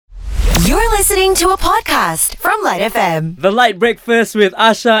listening to a podcast from LITE FM. The Light Breakfast with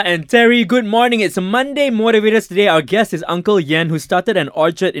Asha and Terry. Good morning. It's a Monday Motivators today. Our guest is Uncle Yen, who started an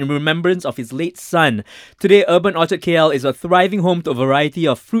orchard in remembrance of his late son. Today, Urban Orchard KL is a thriving home to a variety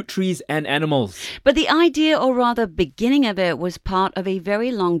of fruit trees and animals. But the idea, or rather beginning of it, was part of a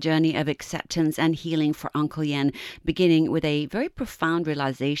very long journey of acceptance and healing for Uncle Yen, beginning with a very profound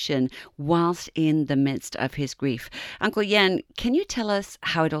realization whilst in the midst of his grief. Uncle Yen, can you tell us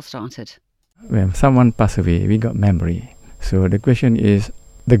how it all started? When someone passed away, we got memory. So the question is,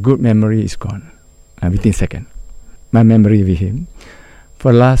 the good memory is gone within second. My memory with him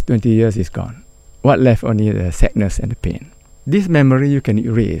for the last 20 years is gone. What left only the sadness and the pain. This memory you can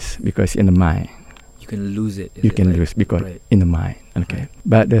erase because in the mind. You can lose it. You can lose because in the mind. Okay.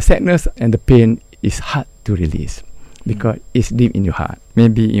 But the sadness and the pain is hard to release because it's deep in your heart,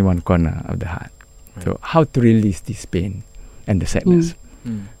 maybe in one corner of the heart. So how to release this pain and the sadness?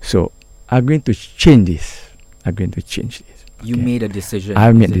 So I'm going to change this. You made a decision.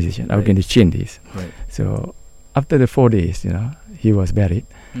 I made a decision. I'm going to change this. Right. So after the 4 days, he was buried.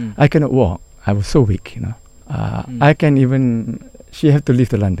 I cannot walk. I was so weak, I can even. She had to leave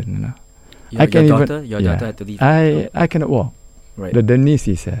to London, Your daughter had to leave. I cannot walk. Right. The knees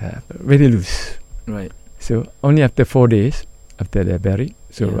is very loose. Right. So only after 4 days after they're buried,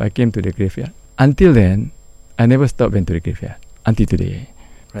 I came to the graveyard. Until then, I never stopped going to the graveyard until today.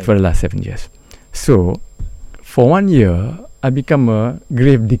 For the last 7 years. So, for 1 year, I become a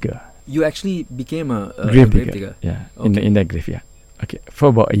grave digger. You actually became a grave digger? Yeah, okay. in that graveyard. Okay, for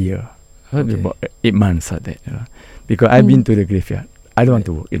about a year. About 8 months of that. Because I've been to the graveyard. I don't want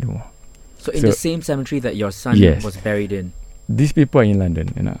to work anymore. So, in the same cemetery that your son was buried in? These people are in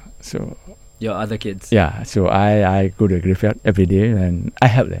London, So, your other kids? Yeah, so I go to the graveyard every day and I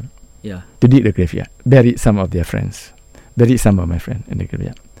help them. Yeah. To dig the graveyard. Bury some of their friends. Buried some of my friends in the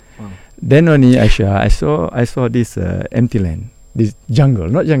graveyard. Wow. Then only I saw this empty land, this jungle,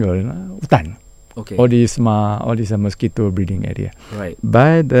 not jungle, hutan. Okay. All this mosquito breeding area. Right.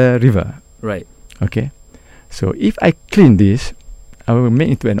 By the river. Right. Okay. So if I clean this, I will make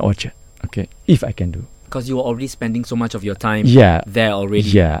it into an orchard. Okay. If I can do. Because you were already spending so much of your time there already.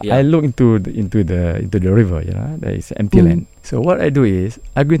 Yeah. I look into the river. There is empty land. So what I do is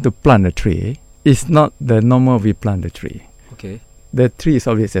I'm going to plant a tree. It's not the normal we plant the tree. Okay. The tree is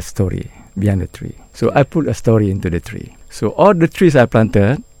always a story behind the tree. So I put a story into the tree. So all the trees I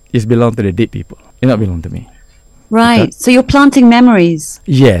planted is belong to the dead people. It not belong to me. Right. Okay? So you're planting memories.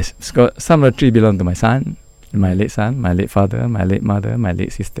 Yes. Some of the tree belong to my son, my late father, my late mother, my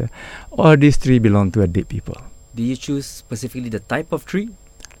late sister. All these trees belong to a dead people. Do you choose specifically the type of tree?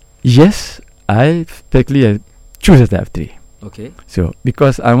 Yes. I specifically choose a type of tree. Okay. So,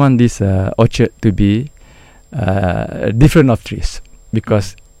 because I want this orchard to be different of trees.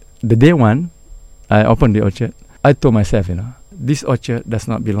 Because the day one, I opened the orchard, I told myself, this orchard does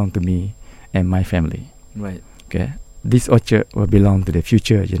not belong to me and my family. Right. Okay. This orchard will belong to the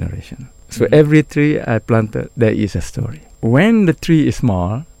future generation. So every tree I planted, there is a story. When the tree is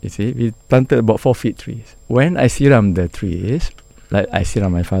small, you see, we planted about 4 feet trees. When I serum the trees, like I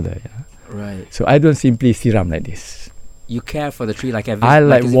serum my father, Right. So I don't simply serum like this. You care for the tree like I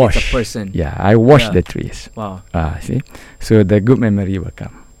like wash. It's a person. Yeah, I wash the trees. Wow. See, so the good memory will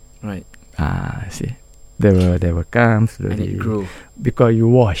come. Right. See, they will come slowly. And it grew because you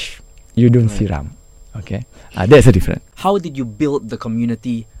wash, you don't serum. Okay, that's a difference. How did you build the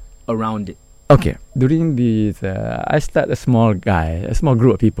community around it? Okay, during this, I start a small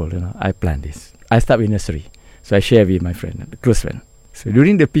group of people. I plan this. I start with nursery, so I share with my friend, the close friend. So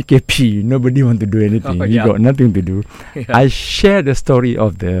during the PKP, nobody want to do anything. We got nothing to do. I share the story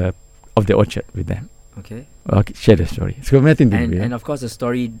of the orchard with them. Okay. Share the story. So nothing to do. And of course, the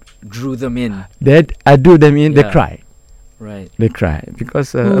story drew them in. That I do them in. They cry. Right. They cry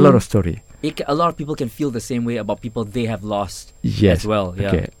because a lot of story. A lot of people can feel the same way about people they have lost. Yes. As well. Yeah.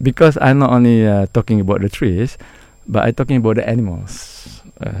 Okay. Because I'm not only talking about the trees, but I'm talking about the animals,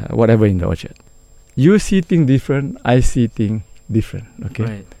 whatever in the orchard. You see things different. I see things different. Okay.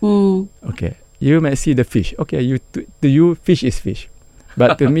 Right. Okay. You might see the fish. Okay. To you, fish is fish,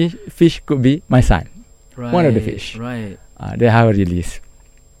 but to me, fish could be my son. Right. One of the fish. Right. They have a release.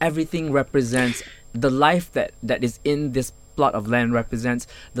 Everything represents the life that is in this plot of land represents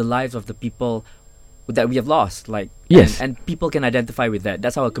the lives of the people that we have lost. And people can identify with that.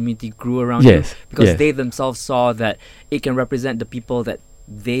 That's how a community grew around you. Because they themselves saw that it can represent the people that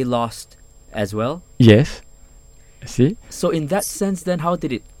they lost as well. Yes. See? So in that sense, then, how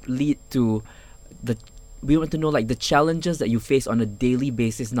did it lead to we want to know the challenges that you face on a daily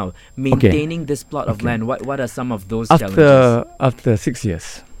basis now, maintaining this plot of land. What are some of those challenges? After 6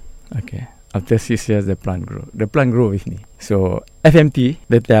 years, After 6 years, the plant grew. The plant grew with me. So FMT,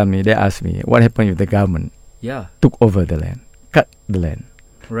 they asked me, what happened if the government took over the land, cut the land?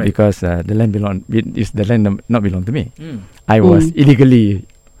 Right. Because the land not belong to me. I was illegally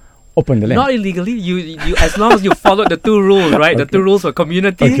open the land. Not illegally. You as long as you followed the two rules, right? The two rules for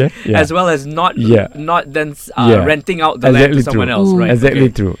community, as well as not then renting out the land to someone else, right? Exactly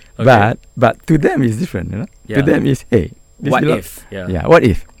true. Okay. But to them it's different, you know. To them is what if? What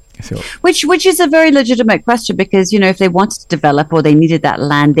if? So which is a very legitimate question, because if they wanted to develop or they needed that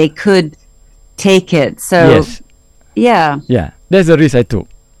land, they could take it. So that's the risk I took.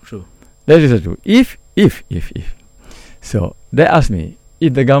 True. That is true. If so they asked me,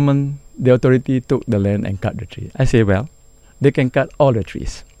 if the government, the authority took the land and cut the tree, I say, well, they can cut all the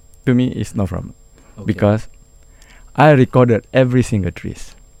trees. To me, it's no problem. Because I recorded every single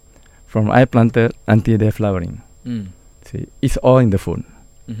trees from I planted until they're flowering. See, it's all in the phone.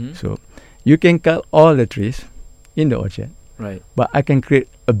 So you can cut all the trees in the orchard, right? But I can create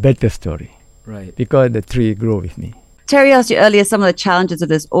a better story, right? Because the tree grow with me. Terry asked you earlier some of the challenges of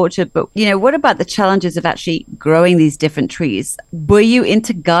this orchard, but what about the challenges of actually growing these different trees? Were you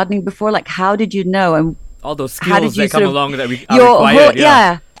into gardening before? Like, how did you know? And all those skills that come along that we are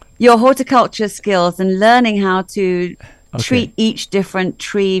required. Your horticulture skills and learning how to treat each different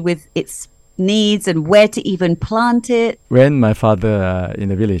tree with its needs and where to even plant it. When my father in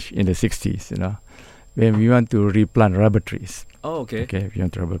the village in the 60s, when we want to replant rubber trees. If you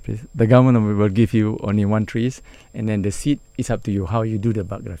want rubber trees, the government will give you only one trees, and then the seed is up to you how you do the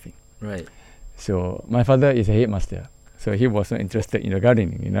bud grafting. Right. So my father is a headmaster, so he was not interested in the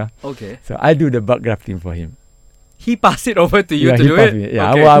gardening, Okay. So I do the bud grafting for him. He passed it over to you to do it?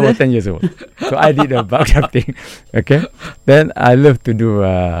 I was 10 years old. So I did the bud grafting. Okay. Then I love to do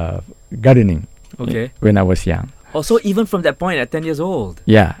gardening. When I was young. Also, even from that point at 10 years old.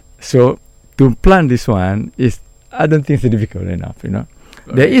 Yeah. So to plant this one I don't think it's difficult enough, Okay.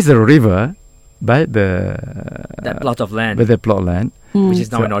 There is a river by that plot of land. By the plot land. Which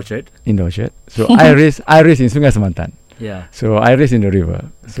is now an orchard. In the orchard. So I race in Sungai Semantan. Yeah. So I race in the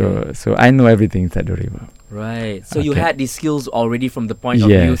river. So I know everything inside the river. Right. So you had these skills already from the point of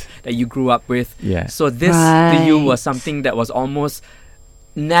view that you grew up with. Yeah. So this to you was something that was almost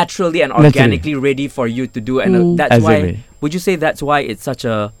naturally and organically ready for you to do, and that's why. Would you say that's why it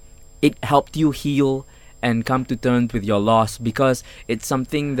helped you heal and come to terms with your loss, because it's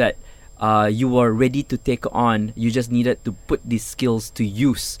something that you were ready to take on. You just needed to put these skills to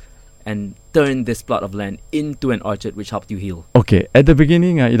use and turn this plot of land into an orchard, which helped you heal. Okay, at the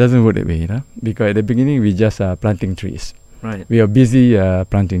beginning it doesn't work that way, because at the beginning we just planting trees. Right. We are busy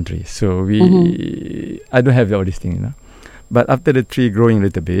planting trees, so I don't have all these things, But after the tree growing a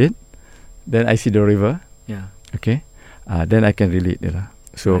little bit, then I see the river. Yeah. Okay. Then I can relate,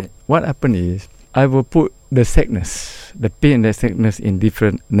 So what happened is I will put the sadness, the pain, the sadness in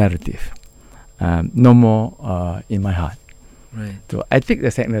different narrative. No more in my heart. Right. So I take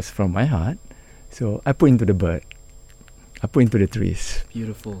the sadness from my heart. So I put into the bird. I put into the trees.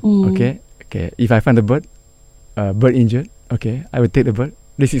 Beautiful. Okay. If I find a bird injured, okay, I will take the bird.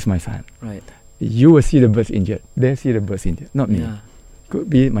 This is my son. Right. You will see the birds injured. They see the birds injured, not me. Yeah. Could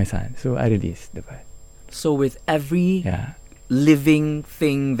be my son. So I release the bird. So with every living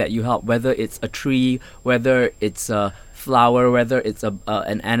thing that you help, whether it's a tree, whether it's a flower, whether it's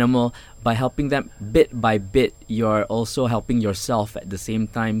an animal, by helping them bit by bit, you're also helping yourself at the same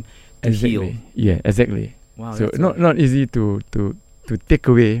time to heal. Yeah, exactly. Wow. So not easy to take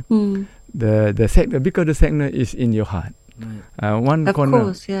away the sadness, because the sadness is in your heart. Right. In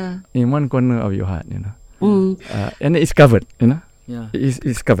one corner of your heart, and it's covered, Yeah.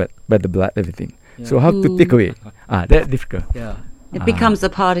 It's covered by the blood, everything. Yeah. So how to take away? That's difficult. Yeah. It becomes a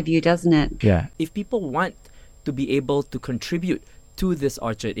part of you, doesn't it? Yeah. If people want to be able to contribute to this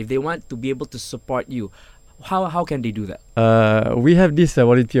orchard, if they want to be able to support you, how can they do that? We have this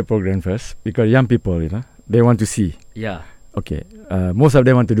volunteer program first, because young people, they want to see. Yeah. Okay. Most of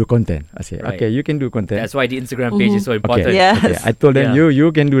them want to do content. I say, right. Okay, you can do content. That's why the Instagram page is so important. Okay. Yes. Okay. I told them,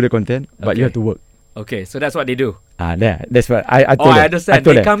 you can do the content, but you have to work. Okay, so that's what they do. That's what I told them. I understand.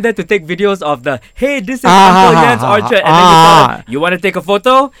 They come there to take videos of hey, this is Uncle Yan's orchard. And then you tell them, you want to take a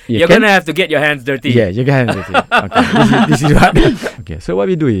photo? You're going to have to get your hands dirty. Yeah, you can have dirty. Okay, this is what. Okay, so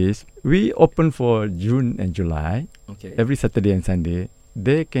what we do is, we open for June and July. Okay. Every Saturday and Sunday,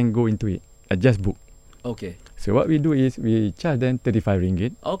 they can go into it. Just book. Okay. So what we do is, we charge them 35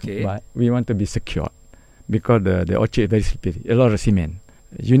 ringgit. Okay. But we want to be secured, because the orchard is very slippery. A lot of cement.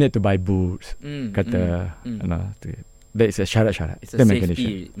 You need to buy boots, cutter, There is a syarat. It's a term and safety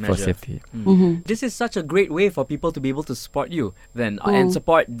condition measure. for safety. This is such a great way for people to be able to support you then and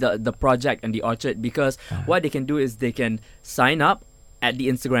support the project and the orchard, because what they can do is they can sign up at the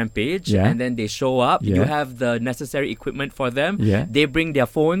Instagram page, and then they show up. You have the necessary equipment for them. They bring their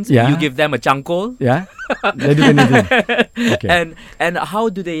phones. You give them a changkol. They do anything. Okay. And how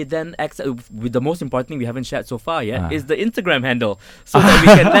do they then with the most important thing we haven't shared so far yet is the Instagram handle, so that we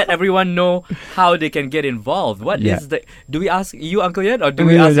can let everyone know how they can get involved. What is do we ask you, Uncle Yen, or do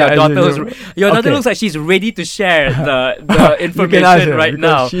we ask your daughter? Your daughter looks like she's ready to share the information right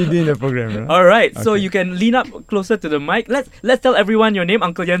now. She's in the program. Right? All right, so you can lean up closer to the mic. Let's tell everyone your name,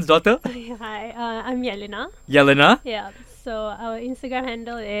 Uncle Yen's daughter. Hi, I'm Yelena. Yelena. Yeah. So our Instagram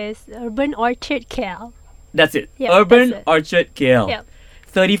handle is Urban Orchard KL. That's it. Yep, Urban that's it. Orchard KL. Yep.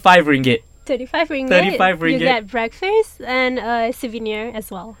 35 ringgit. 35 ringgit. 35 ringgit. You get breakfast and a souvenir as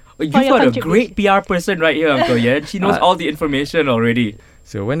well. You've for your got a great contribution. PR person right here, Uncle Yen. She knows all the information already.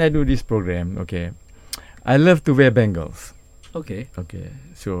 So when I do this program, I love to wear bangles. Okay.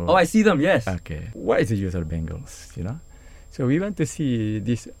 So. Oh, I see them. Yes. Okay. What is the use of bangles? So we want to see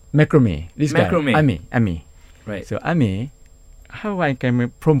this macrame. This Macrame. guy, Ami. Right. So Ami, how I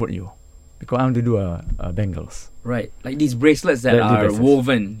can promote you? Because I want to do a bangles. Right. Like these bracelets that are bracelets.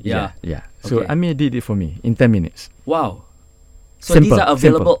 woven. Yeah. So Okay. Ami did it for me in 10 minutes. Wow. So Simple, these are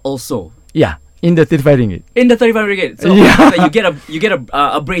available also Yeah, in the 35 ringgit. in the 35 ringgit. So you get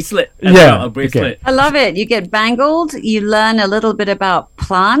a bracelet. As Yeah, well, a bracelet. I love it. You get bangled. You learn a little bit about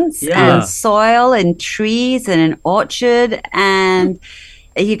plants Yeah. and soil and trees and an orchard, and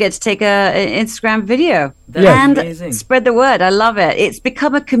you get to take an Instagram video That's and amazing. spread the word. I love it. It's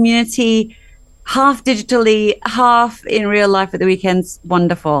become a community, half digitally, half in real life at the weekends.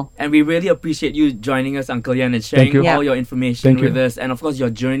 Wonderful. And we really appreciate you joining us, Uncle Yen, and sharing you. all Yeah. your information Thank with you. us. And of course, your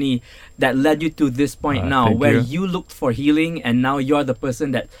journey that led you to this point now, thank where you. you looked for healing, and now you're the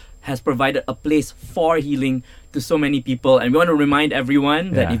person that has provided a place for healing to so many people. And we want to remind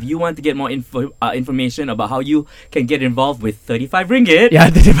everyone that Yeah. if you want to get more information about how you can get involved with 35 ringgit, Yeah,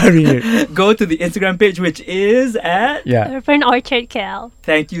 35 ringgit. go to the Instagram page, which is at... Yeah. Urban Orchard KL.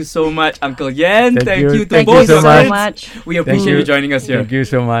 Thank you so much, Uncle Yen. Thank Thank you. you to Thank both you so sides. much. We appreciate you joining us here. Thank you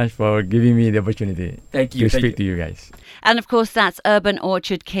so much for giving me the opportunity Thank you. to speak to you guys. And of course, that's Urban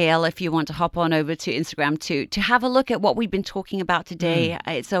Orchard KL if you want to hop on over to Instagram to have a look at what we've been talking about today.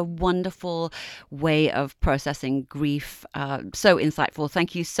 It's a wonderful way of processing grief. So insightful.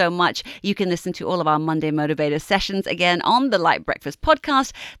 Thank you so much. You can listen to all of our Monday Motivator sessions again on the LITE Breakfast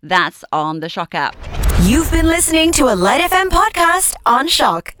podcast. That's on the Shock app. You've been listening to a LITE FM podcast on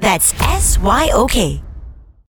Shock. That's SYOK.